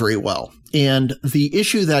going very well. And the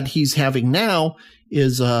issue that he's having now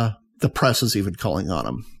is the press is even calling on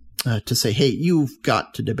him to say, hey, you've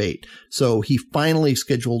got to debate. So he finally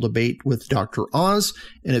scheduled a debate with Dr. Oz,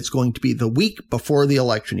 and it's going to be the week before the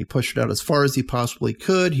election. He pushed it out as far as he possibly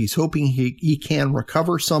could. He's hoping he can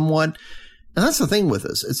recover somewhat. And that's the thing with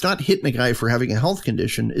this. It's not hitting a guy for having a health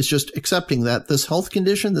condition. It's just accepting that this health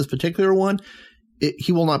condition, this particular one,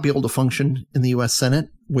 he will not be able to function in the U.S. Senate,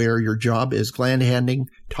 where your job is gland handing,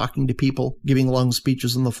 talking to people, giving long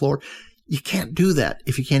speeches on the floor. You can't do that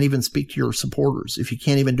if you can't even speak to your supporters, if you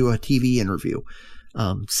can't even do a TV interview.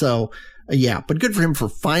 But good for him for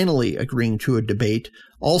finally agreeing to a debate.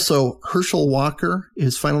 Also, Herschel Walker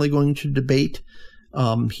is finally going to debate.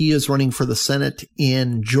 He is running for the Senate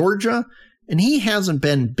in Georgia, and he hasn't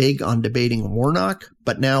been big on debating Warnock,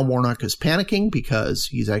 but now Warnock is panicking because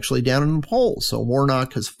he's actually down in the polls. So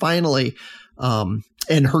Warnock has finally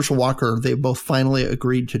and Herschel Walker, they both finally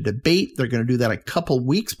agreed to debate. They're going to do that a couple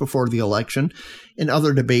weeks before the election. In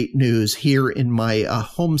other debate news, here in my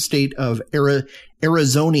home state of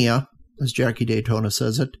Arizona, as Jackie Daytona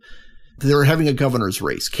says it, they're having a governor's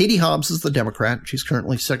race. Katie Hobbs is the Democrat. She's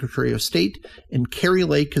currently Secretary of State. And Kari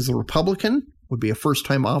Lake is the Republican, would be a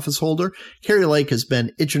first-time office holder. Kari Lake has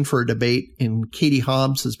been itching for a debate, and Katie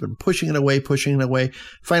Hobbs has been pushing it away.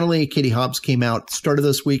 Finally, Katie Hobbs came out, started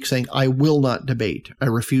this week saying, I will not debate. I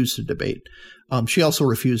refuse to debate. She also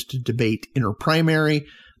refused to debate in her primary.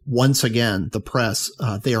 once again, the press,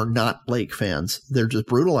 they are not Lake fans. They're just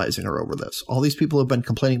brutalizing her over this. All these people have been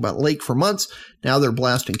complaining about Lake for months. Now they're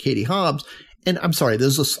blasting Katie Hobbs. And I'm sorry, this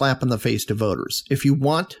is a slap in the face to voters. If you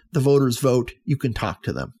want the voters' vote, you can talk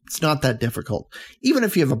to them. It's not that difficult. Even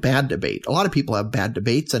if you have a bad debate. A lot of people have bad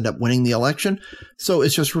debates, end up winning the election. So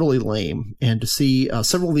it's just really lame. And to see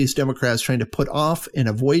several of these Democrats trying to put off and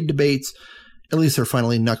avoid debates, at least they're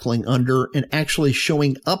finally knuckling under and actually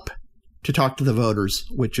showing up to talk to the voters,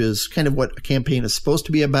 which is kind of what a campaign is supposed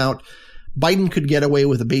to be about. Biden could get away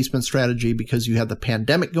with a basement strategy because you had the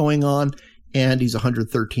pandemic going on and he's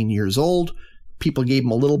 113 years old. People gave him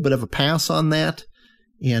a little bit of a pass on that,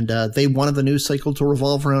 and they wanted the news cycle to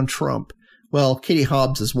revolve around Trump. Well, Katie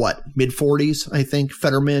Hobbs is what, mid-40s, I think.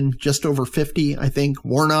 Fetterman, just over 50, I think.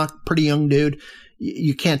 Warnock, pretty young dude.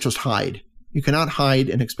 You can't just hide. You cannot hide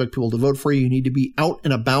and expect people to vote for you. You need to be out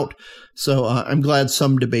and about. So I'm glad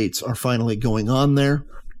some debates are finally going on there.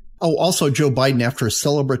 Oh, also Joe Biden, after a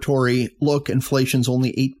celebratory look, inflation's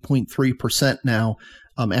only 8.3% now.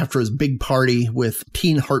 After his big party with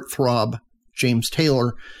teen heartthrob James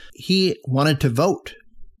Taylor, he wanted to vote.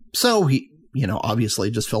 So he,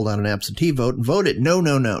 obviously just filled out an absentee vote and voted. No.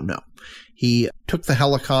 He took the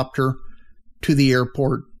helicopter to the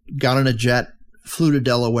airport, got on a jet, flew to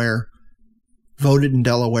Delaware, voted in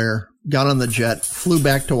Delaware, got on the jet, flew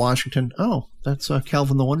back to Washington. Oh, that's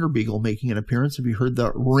Calvin the Wonder Beagle making an appearance. Have you heard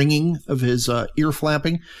the ringing of his ear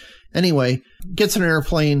flapping? Anyway, gets an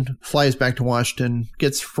airplane, flies back to Washington,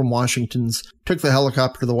 took the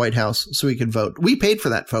helicopter to the White House so he could vote. We paid for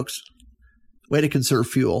that, folks. Way to conserve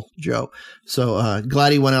fuel, Joe. So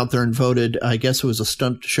glad he went out there and voted. I guess it was a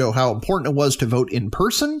stunt to show how important it was to vote in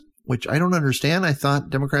person, which I don't understand. I thought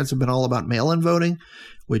Democrats have been all about mail-in voting,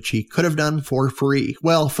 which he could have done for free.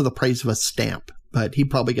 Well, for the price of a stamp. But he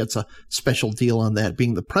probably gets a special deal on that,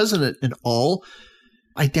 being the president and all.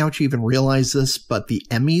 I doubt you even realize this, but the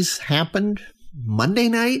Emmys happened Monday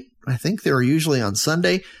night. I think they were usually on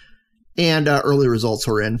Sunday. And early results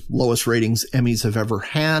are in. Lowest ratings Emmys have ever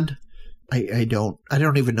had. I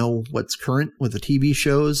don't even know what's current with the TV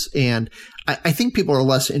shows. And I think people are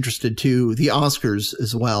less interested to the Oscars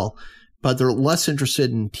as well, but they're less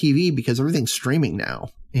interested in TV because everything's streaming now.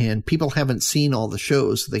 And people haven't seen all the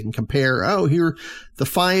shows, so they can compare, here are the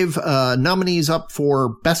 5 nominees up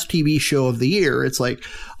for Best TV Show of the Year. It's like,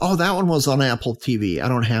 that one was on Apple TV. I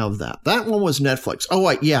don't have that. That one was Netflix.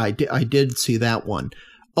 I did see that one.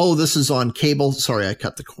 Oh, this is on cable. Sorry, I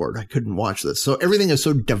cut the cord. I couldn't watch this. So everything is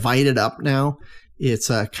so divided up now. It's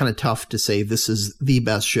kind of tough to say this is the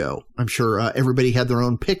best show. I'm sure everybody had their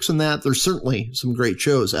own picks in that. There's certainly some great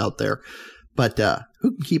shows out there. But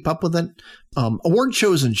who can keep up with it? Award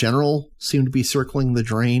shows in general seem to be circling the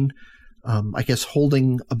drain. I guess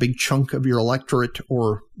holding a big chunk of your electorate,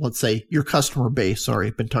 or let's say your customer base, sorry,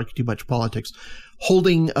 I've been talking too much politics,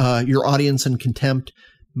 holding your audience in contempt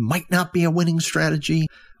might not be a winning strategy.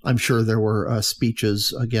 I'm sure there were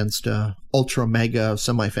speeches against ultra mega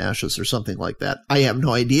semi-fascists or something like that. I have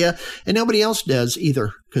no idea. And nobody else does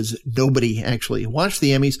either, because nobody actually watched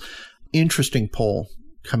the Emmys. Interesting poll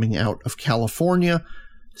coming out of California.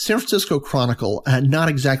 San Francisco Chronicle, not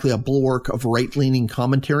exactly a bulwark of right-leaning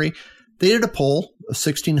commentary. They did a poll of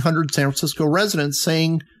 1,600 San Francisco residents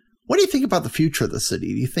saying, what do you think about the future of the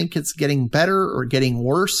city? Do you think it's getting better or getting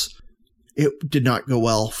worse? It did not go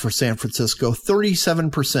well for San Francisco.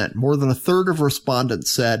 37%, more than a third of respondents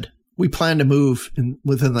said, we plan to move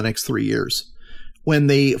within the next 3 years. When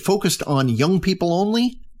they focused on young people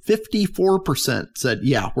only, 54% said,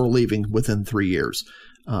 yeah, we're leaving within 3 years.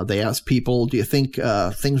 They asked people, do you think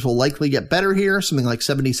things will likely get better here? Something like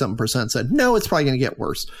 70-something% said, no, it's probably going to get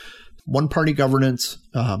worse. One-party governance,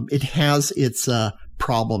 it has its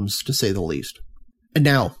problems, to say the least. And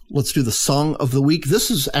now, let's do the Song of the Week. This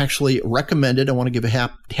is actually recommended. I want to give a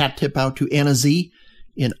hat tip out to Anna Z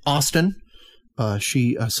in Austin.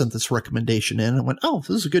 She sent this recommendation in and went, this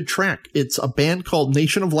is a good track. It's a band called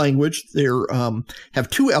Nation of Language. They have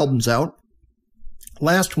 2 albums out.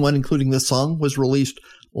 Last one, including this song, was released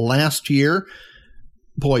last year.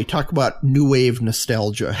 Boy, talk about new wave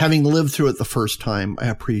nostalgia. Having lived through it the first time, I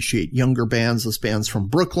appreciate younger bands. This band's from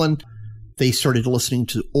Brooklyn. They started listening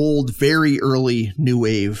to old, very early new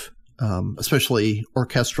wave, especially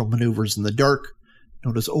Orchestral Maneuvers in the Dark,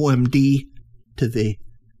 known as OMD to the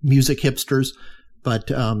music hipsters. But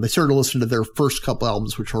they started listening to their first couple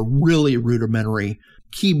albums, which are really rudimentary,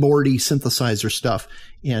 keyboardy synthesizer stuff.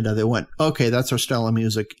 And they went, okay, that's our style of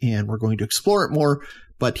music, and we're going to explore it more.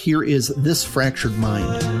 But here is This Fractured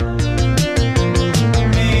Mind.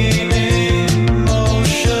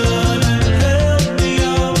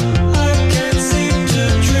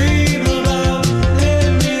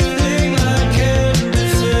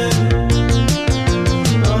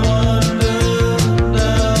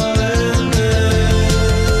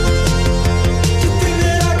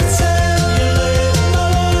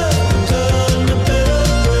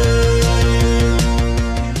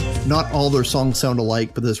 all their songs sound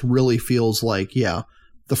alike, but this really feels like,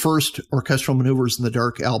 the first Orchestral Maneuvers in the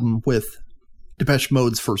Dark album with Depeche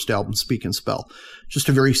Mode's first album, Speak and Spell. Just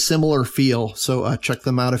a very similar feel. So check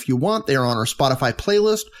them out if you want. They are on our Spotify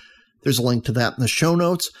playlist. There's a link to that in the show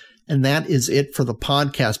notes. And that is it for the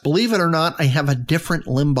podcast. Believe it or not, I have a different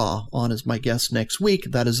Limbaugh on as my guest next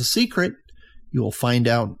week. That is a secret. You will find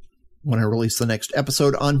out when I release the next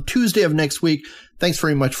episode on Tuesday of next week. Thanks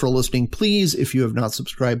very much for listening. Please, if you have not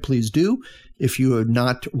subscribed, please do. If you have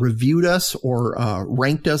not reviewed us or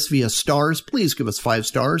ranked us via stars, please give us 5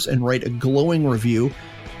 stars and write a glowing review.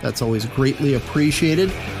 That's always greatly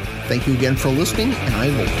appreciated. Thank you again for listening, and I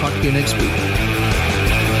will talk to you next week.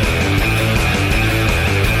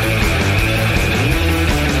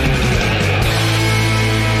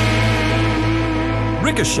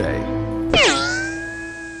 Ricochet.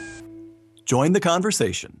 Join the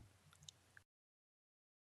conversation.